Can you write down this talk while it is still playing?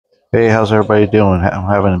Hey, how's everybody doing? I'm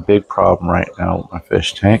having a big problem right now with my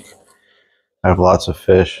fish tank. I have lots of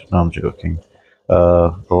fish. No, I'm joking.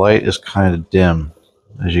 The light is kind of dim,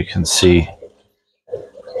 as you can see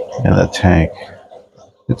in the tank.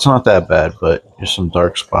 It's not that bad, but there's some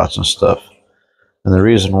dark spots and stuff. And the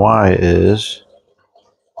reason why is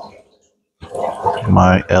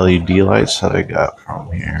my LED lights that I got from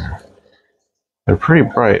here. They're pretty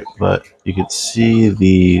bright, but you can see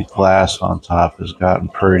the glass on top has gotten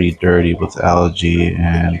pretty dirty with algae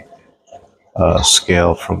and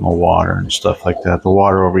scale from the water and stuff like that. The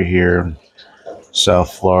water over here in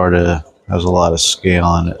South Florida has a lot of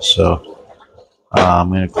scale in it, so I'm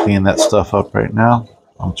going to clean that stuff up right now.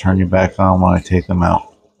 I'll turn you back on when I take them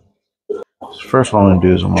out. So first, what I'm going to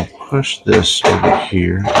do is I'm going to push this over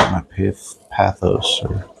here, my pathos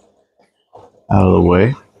out of the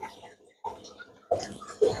way.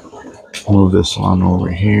 Move this on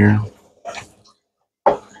over here.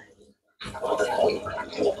 Yeah,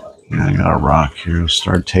 I got a rock here.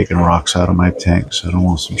 Start taking rocks out of my tank, so I don't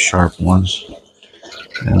want some sharp ones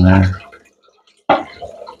in there.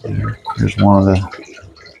 Here's one of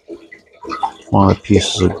the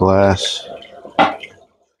pieces of glass.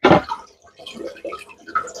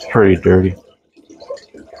 It's pretty dirty.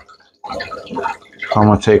 I'm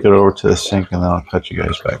gonna take it over to the sink and then I'll cut you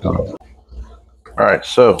guys back on. Alright,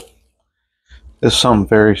 so this is something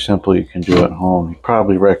very simple you can do at home. You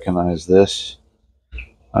probably recognize this.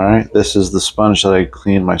 Alright, this is the sponge that I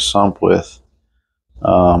cleaned my sump with.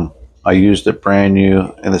 I used it brand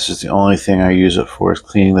new, and this is the only thing I use it for, is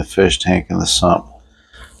cleaning the fish tank and the sump.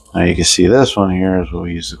 Now you can see this one here is what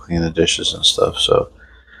we use to clean the dishes and stuff. So,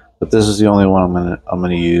 but this is the only one I'm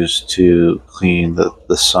gonna use to clean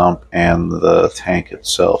the sump and the tank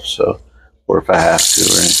itself. So, or if I have to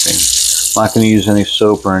or anything, I'm not gonna use any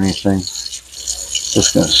soap or anything.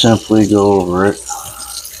 Just gonna simply go over it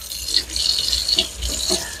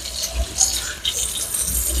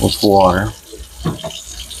with water.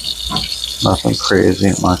 Nothing crazy.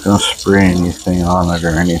 I'm not gonna spray anything on it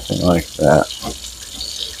or anything like that.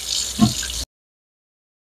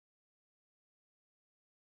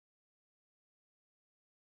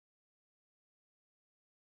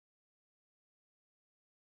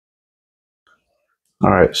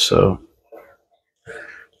 Alright, so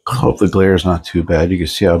I hope the glare is not too bad. You can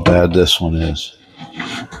see how bad this one is.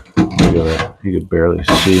 Look at that. You can barely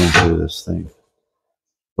see into this thing.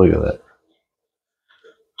 Look at that.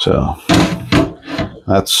 So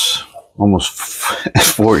that's almost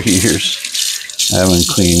 4 years I haven't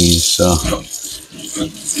cleaned these, so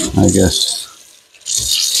I guess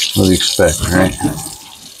what do you expect, right?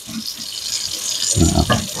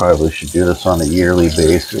 Probably should do this on a yearly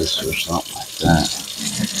basis or something like that,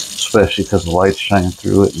 especially because the lights shine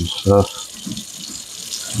through it and stuff.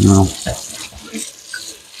 You know,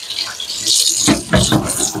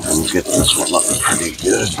 we'll get this one looking pretty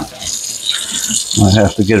good. Might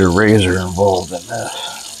have to get a razor involved in this.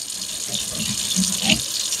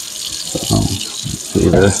 So, see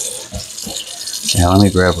this? Yeah, let me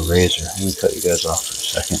grab a razor. Let me cut you guys off for a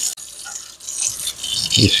second.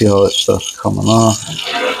 You see all that stuff's coming off?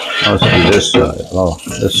 Oh, let's do this side. Oh,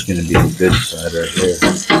 this is going to be the good side right here. I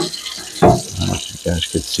don't know if you guys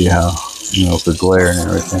could see how, you know, the glare and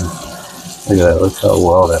everything. Look at that. Look how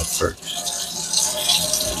well that works.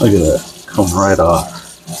 Look at that. Come right off.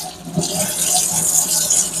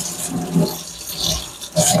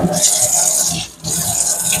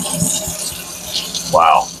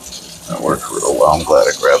 Wow. That worked real well. I'm glad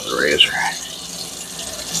I grabbed the razor.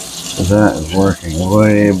 So that is working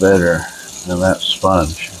way better than that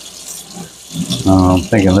sponge. I'm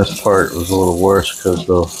thinking this part was a little worse because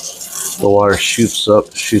the water shoots up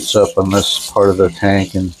on this part of the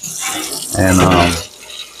tank, and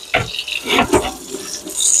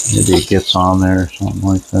maybe it gets on there or something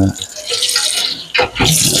like that.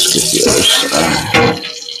 Let's get the other side.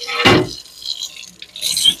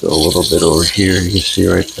 Still a little bit over here. You can see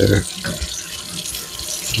right there.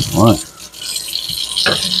 What?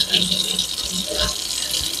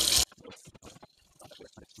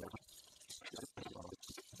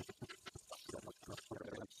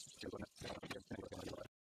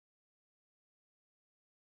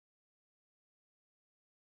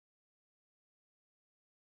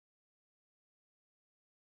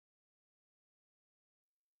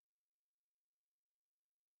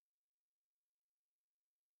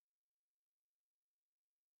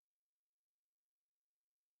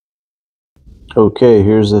 Okay,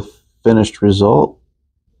 here's the finished result.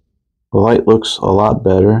 The light looks a lot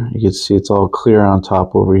better. You can see it's all clear on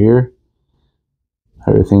top over here.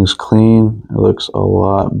 Everything's clean. It looks a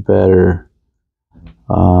lot better.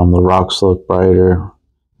 The rocks look brighter.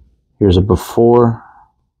 Here's a before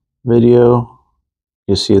video.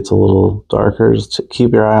 You see it's a little darker. Just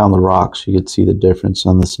keep your eye on the rocks. You can see the difference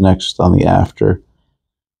on this next, on the after.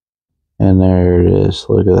 And there it is.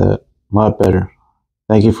 Look at that. A lot better.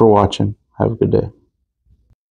 Thank you for watching. Have a good day.